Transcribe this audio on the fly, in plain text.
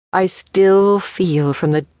I still feel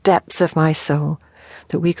from the depths of my soul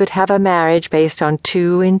that we could have a marriage based on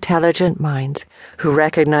two intelligent minds who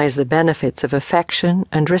recognize the benefits of affection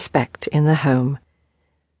and respect in the home.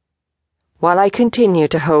 While I continue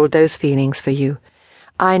to hold those feelings for you,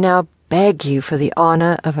 I now beg you for the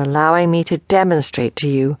honor of allowing me to demonstrate to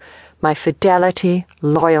you my fidelity,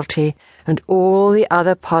 loyalty, and all the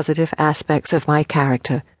other positive aspects of my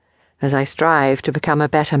character as I strive to become a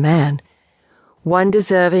better man, one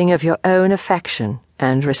deserving of your own affection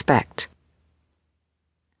and respect."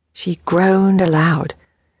 She groaned aloud,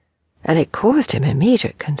 and it caused him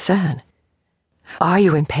immediate concern. "Are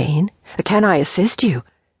you in pain? Can I assist you?"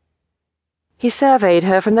 He surveyed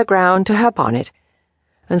her from the ground to her bonnet,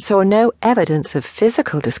 and saw no evidence of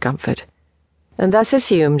physical discomfort, and thus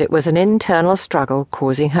assumed it was an internal struggle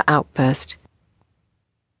causing her outburst.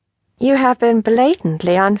 "You have been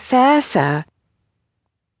blatantly unfair, sir."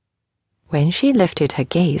 When she lifted her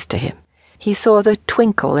gaze to him, he saw the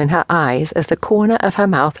twinkle in her eyes as the corner of her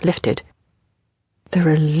mouth lifted. The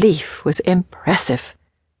relief was impressive.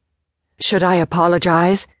 "Should I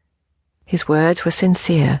apologize?" His words were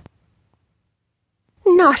sincere.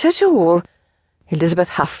 "Not at all," Elizabeth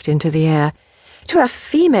huffed into the air. "To a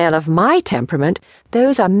female of my temperament,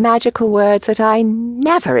 those are magical words that I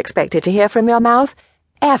never expected to hear from your mouth,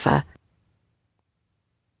 ever."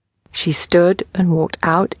 She stood and walked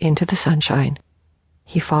out into the sunshine.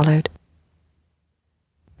 He followed.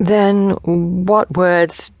 "Then what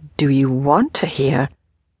words do you want to hear?"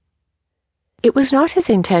 It was not his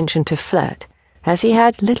intention to flirt, as he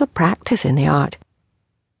had little practice in the art.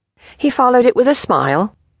 He followed it with a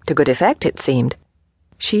smile, to good effect, it seemed.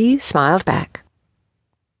 She smiled back.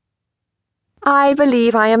 "I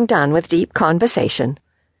believe I am done with deep conversation."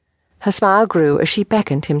 Her smile grew as she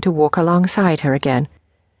beckoned him to walk alongside her again.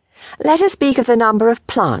 "Let us speak of the number of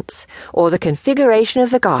plants, or the configuration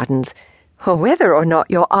of the gardens, or whether or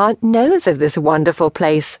not your aunt knows of this wonderful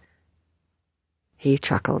place." He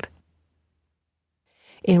chuckled.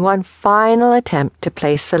 In one final attempt to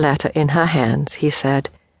place the letter in her hands, he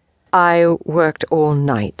said, "I worked all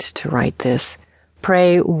night to write this.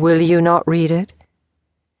 Pray, will you not read it?"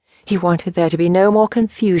 He wanted there to be no more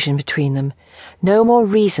confusion between them, no more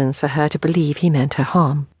reasons for her to believe he meant her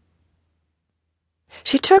harm.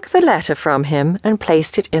 She took the letter from him and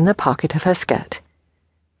placed it in the pocket of her skirt.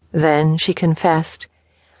 Then she confessed,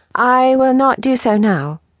 "I will not do so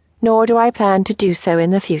now, nor do I plan to do so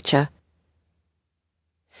in the future."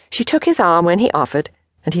 She took his arm when he offered,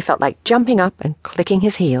 and he felt like jumping up and clicking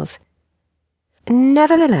his heels.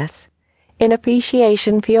 "Nevertheless, in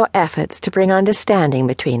appreciation for your efforts to bring understanding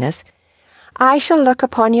between us, I shall look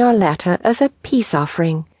upon your letter as a peace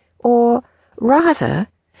offering, or, rather,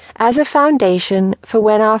 as a foundation for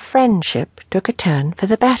when our friendship took a turn for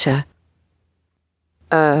the better."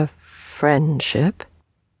 "A friendship?"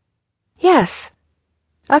 "Yes,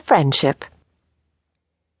 a friendship."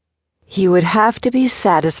 He would have to be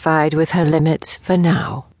satisfied with her limits for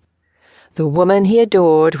now. The woman he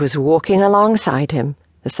adored was walking alongside him,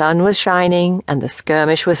 the sun was shining, and the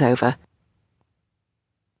skirmish was over.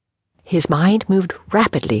 His mind moved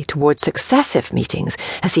rapidly towards successive meetings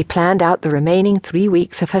as he planned out the remaining 3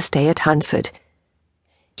 weeks of her stay at Hunsford.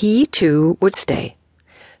 He, too, would stay.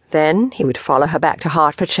 Then he would follow her back to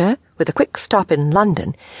Hertfordshire, with a quick stop in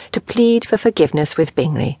London, to plead for forgiveness with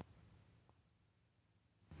Bingley.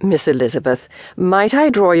 "Miss Elizabeth, might I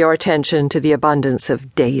draw your attention to the abundance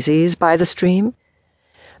of daisies by the stream?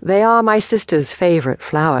 They are my sister's favourite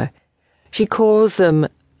flower. She calls them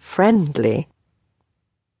friendly."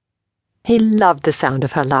 He loved the sound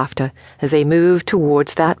of her laughter as they moved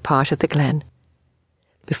towards that part of the glen.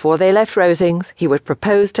 Before they left Rosings, he would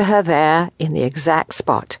propose to her there in the exact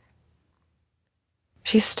spot.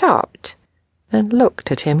 She stopped and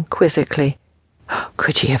looked at him quizzically.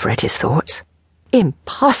 Could she have read his thoughts?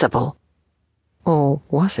 Impossible! Or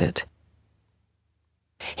was it?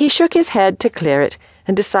 He shook his head to clear it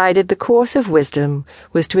and decided the course of wisdom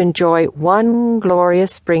was to enjoy one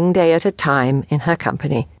glorious spring day at a time in her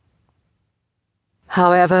company.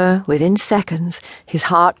 However, within seconds, his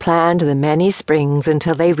heart planned the many springs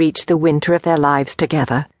until they reached the winter of their lives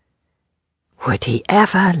together. Would he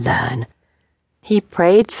ever learn? He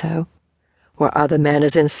prayed so. Were other men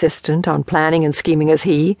as insistent on planning and scheming as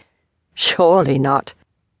he? Surely not.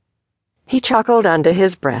 He chuckled under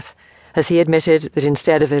his breath as he admitted that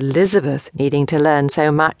instead of Elizabeth needing to learn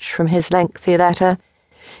so much from his lengthy letter,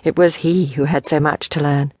 it was he who had so much to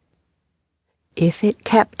learn. If it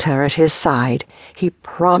kept her at his side, he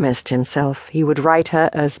promised himself he would write her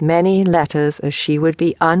as many letters as she would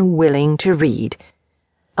be unwilling to read.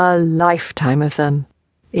 A lifetime of them,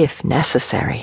 if necessary.